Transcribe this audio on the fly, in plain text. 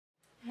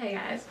Hey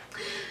guys.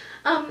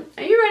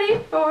 Are you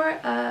ready for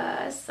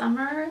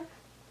summer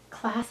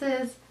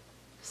classes?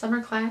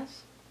 Summertime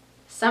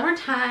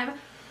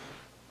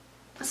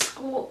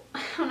school?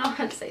 I don't know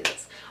how to say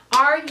this.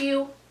 Are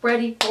you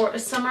ready for a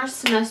summer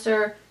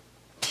semester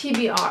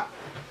TBR?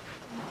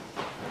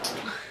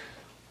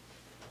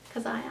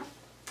 Because I am.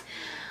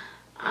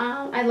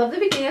 I love the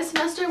beginning of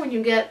semester when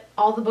you get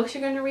all the books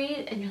you're going to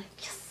read and you're like,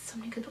 yes, so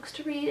many good books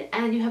to read,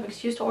 and you have an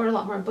excuse to order a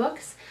lot more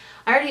books.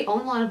 I already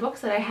own a lot of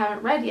books that I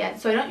haven't read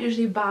yet, so I don't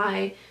usually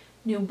buy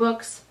new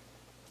books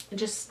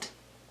just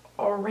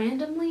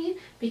randomly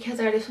because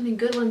I already have so many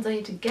good ones I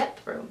need to get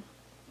through.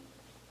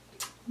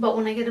 But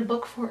when I get a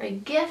book for a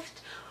gift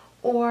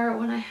or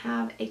when I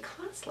have a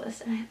class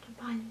list and I have to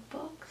buy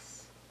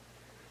books,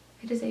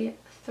 it is a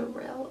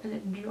thrill and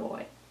a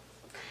joy.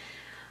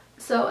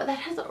 So that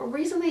has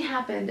recently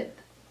happened.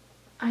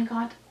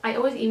 I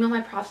always email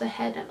my profs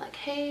ahead and I'm like,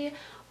 hey,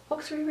 what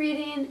books are we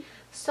reading?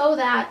 So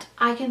that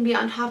I can be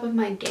on top of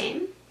my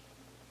game.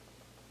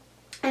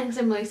 And because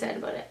I'm really excited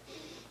about it.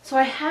 So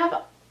I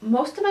have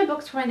most of my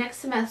books for my next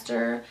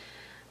semester.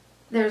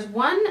 There's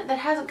one that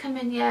hasn't come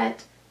in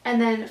yet.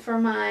 And then for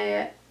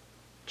my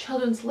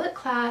children's lit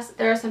class,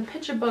 there are some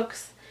picture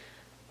books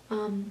that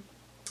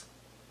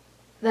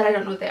I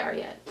don't know what they are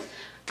yet.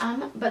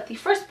 But the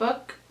first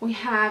book we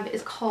have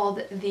is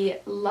called The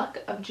Luck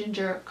of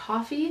Ginger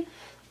Coffee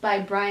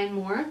by Brian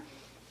Moore.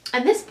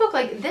 And this book,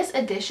 like this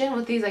edition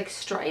with these like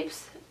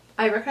stripes,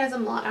 I recognize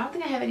them a lot. I don't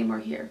think I have any more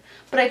here.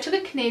 But I took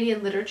a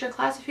Canadian literature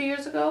class a few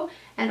years ago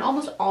and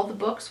almost all the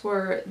books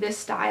were this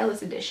style,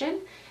 this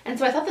edition. And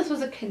so I thought this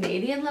was a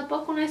Canadian lit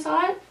book when I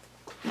saw it.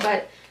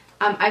 But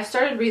I've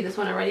started reading this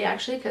one already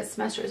actually because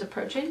semester is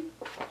approaching.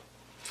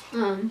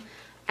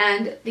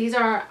 And these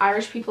are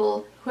Irish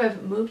people who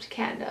have moved to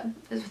Canada,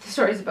 is what the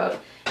story is about.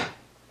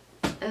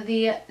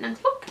 The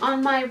next book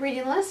on my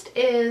reading list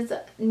is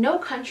No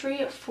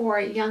Country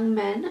for Young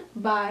Men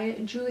by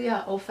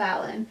Julia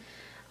O'Fallon.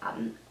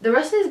 The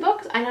rest of these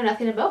books I know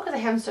nothing about because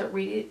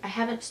I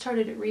haven't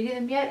started reading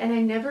them yet, and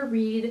I never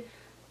read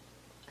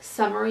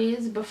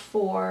summaries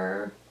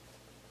before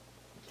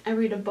I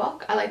read a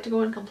book. I like to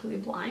go in completely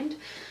blind,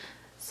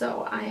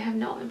 so I have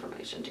no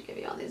information to give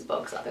you on these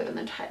books other than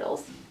the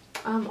titles.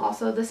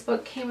 Also, this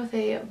book came with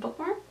a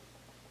bookmark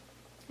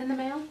in the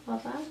mail.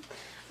 Love that.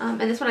 And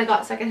this one I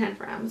got secondhand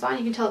from Amazon.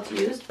 You can tell it's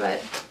used,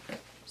 but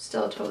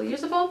still totally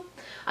usable.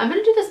 I'm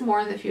going to do this more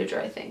in the future,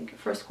 I think,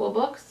 for school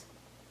books.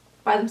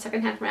 Buy them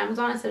secondhand from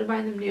Amazon instead of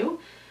buying them new.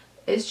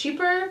 It's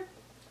cheaper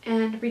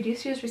and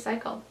reduce, use,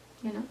 recycle,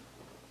 you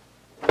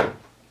know.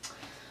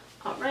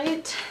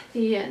 Alright,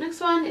 the next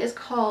one is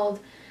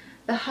called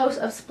The House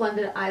of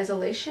Splendid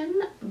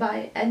Isolation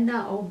by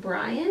Edna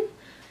O'Brien.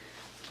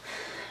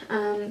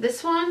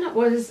 This one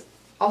was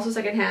also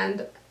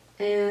secondhand,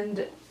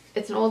 and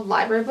it's an old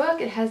library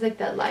book. It has like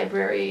that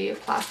library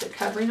plastic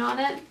covering on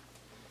it.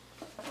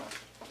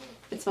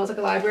 It smells like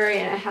a library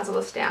and it has all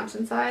the stamps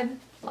inside.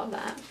 Love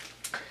that.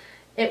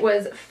 It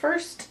was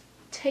first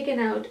taken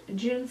out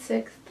June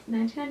 6th,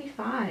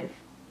 1995.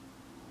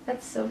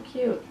 That's so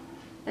cute.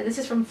 And this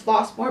is from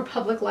Flossmoor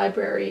Public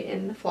Library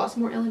in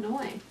Flossmoor,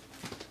 Illinois.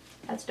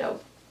 That's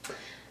dope.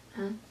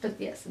 But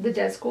yes, The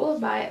Dead School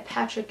by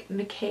Patrick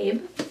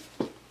McCabe.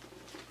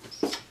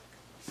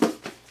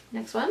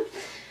 Next one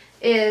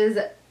is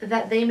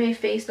That They May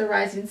Face the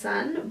Rising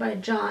Sun by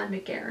John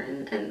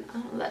McGarren. And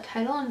that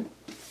title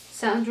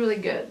sounds really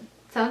good.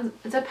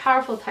 It's a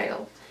powerful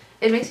title.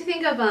 It makes me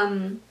think of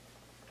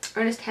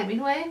Ernest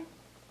Hemingway.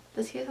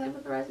 Does he have something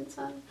with the rising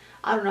sun?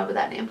 I don't know, but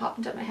that name popped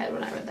into my head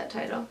when I read that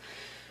title.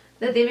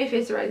 That They May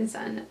Face the Rising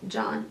Sun,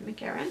 John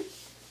McGarren.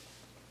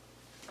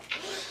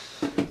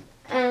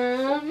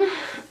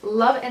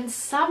 Love and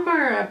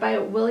Summer by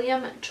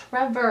William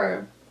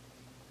Trevor.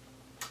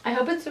 I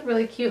hope it's a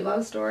really cute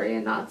love story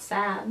and not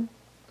sad.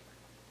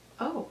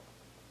 Oh.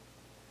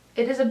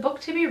 It is a book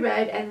to be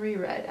read and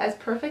reread, as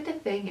perfect a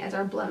thing as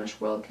our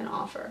blemished world can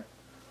offer.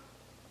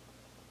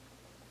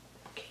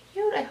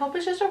 Cute. I hope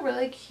it's just a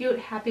really cute,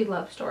 happy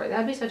love story.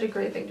 That'd be such a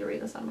great thing to read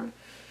in the summer.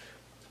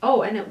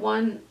 Oh, and it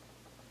won,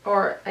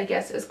 or I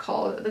guess is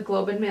called the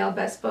Globe and Mail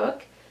Best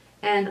Book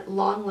and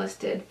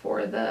longlisted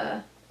for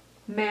the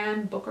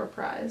Man Booker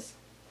Prize.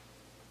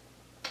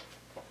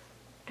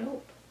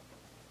 Dope.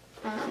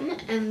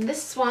 And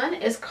this one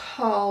is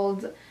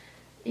called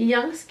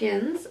Young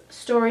Skins,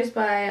 Stories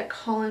by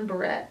Colin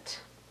Barrett.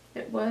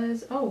 It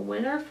was,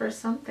 winner for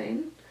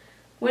something.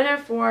 Winner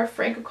for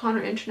Frank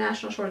O'Connor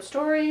International Short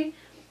Story,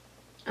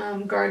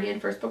 Guardian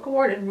First Book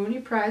Award, and Rooney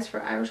Prize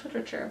for Irish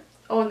Literature.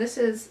 Oh, and this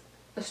is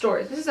the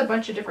stories. This is a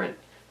bunch of different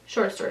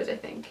short stories, I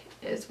think,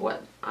 is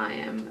what I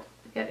am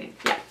getting.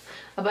 Yeah,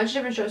 a bunch of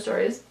different short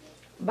stories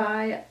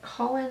by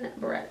Colin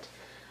Barrett.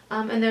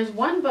 And there's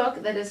one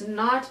book that is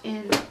not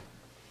in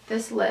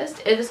this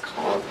list. It is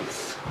called,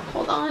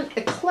 hold on,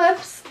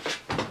 Eclipse.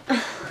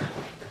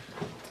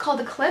 It's called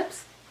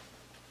Eclipse.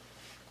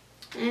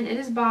 And it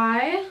is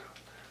by,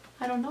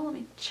 I don't know, let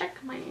me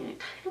check my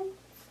title.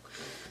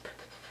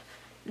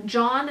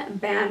 John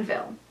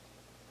Banville.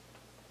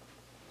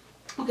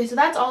 Okay, so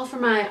that's all for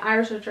my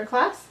Irish literature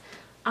class.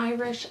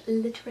 Next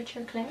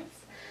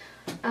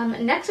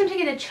I'm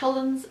taking a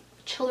children's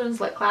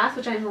lit class,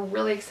 which I'm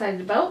really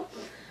excited about.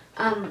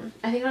 I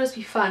think it'll just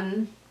be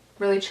fun,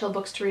 really chill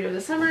books to read over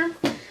the summer.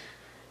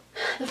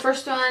 The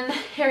first one,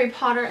 Harry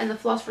Potter and the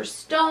Philosopher's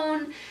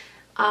Stone.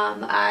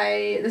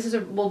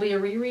 Will be a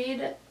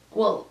reread.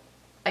 Well,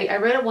 I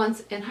read it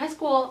once in high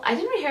school. I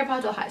didn't read Harry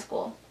Potter till high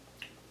school.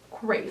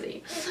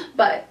 Crazy.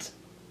 But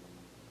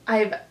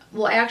I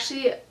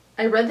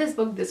read this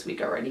book this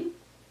week already.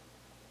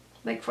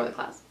 Like for the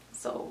class.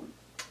 So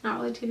not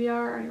really TBR. I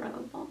already read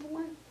those. Don't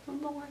worry.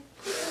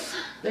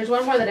 There's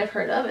one more that I've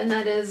heard of, and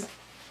that is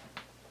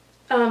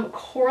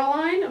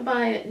Coraline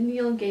by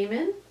Neil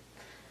Gaiman.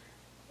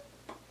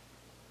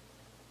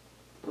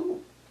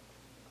 Ooh.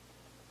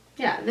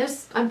 Yeah,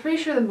 I'm pretty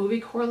sure the movie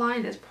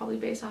Coraline is probably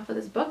based off of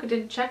this book. I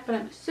didn't check, but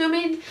I'm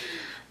assuming.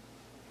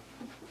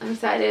 I'm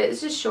excited.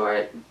 It's just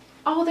short.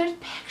 Oh, there's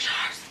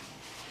pictures.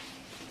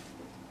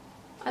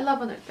 I love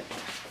when there's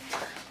pictures.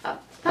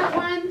 That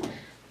one.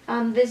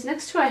 This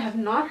next two I have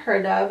not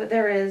heard of.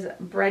 There is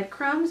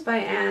Breadcrumbs by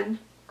Anne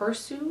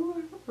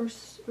Ursu, I'm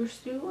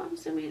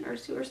assuming.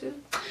 Ursu.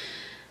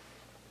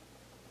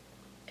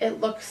 It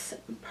looks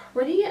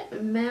pretty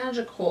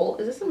magical.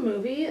 Is this a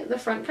movie? The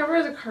front cover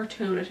is a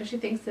cartoon. It actually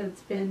thinks that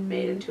it's been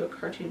made into a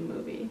cartoon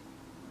movie.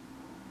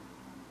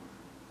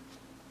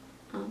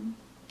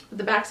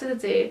 The back says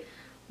it's a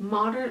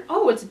modern...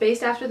 Oh, it's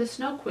based after The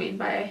Snow Queen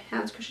by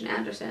Hans Christian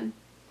Andersen.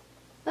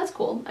 That's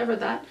cool. I've read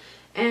that.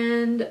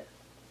 And...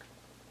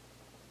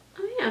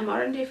 oh yeah,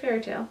 modern day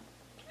fairy tale.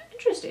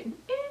 Interesting.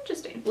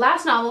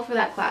 Last novel for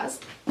that class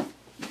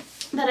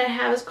that I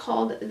have is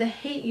called The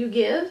Hate You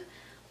Give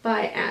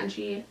by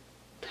Angie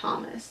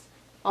Thomas.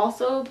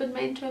 Also been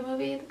made into a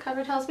movie, the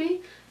cover tells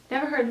me.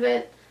 Never heard of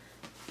it.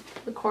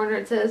 The corner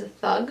it says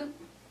Thug,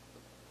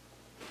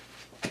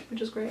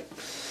 which is great.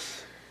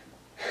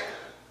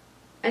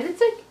 And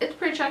it's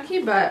pretty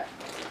chunky, but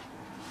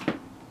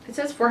it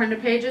says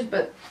 400 pages,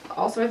 but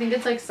also I think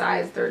it's like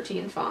size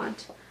 13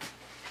 font.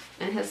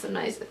 And has some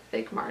nice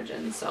thick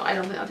margins, so I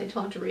don't think that'll take too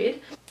long to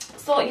read.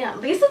 So yeah,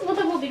 this is what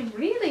I will be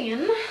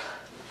reading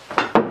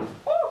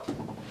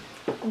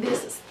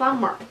this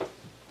summer.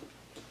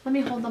 Let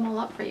me hold them all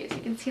up for you so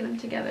you can see them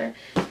together,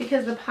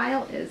 because the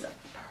pile is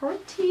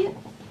pretty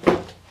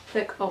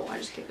thick. Oh, I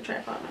just kicked the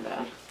tripod, my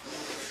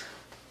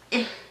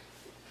bad.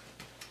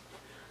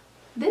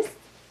 This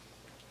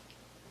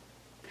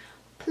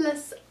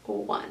plus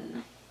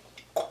one.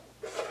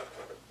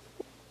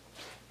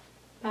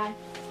 Bye.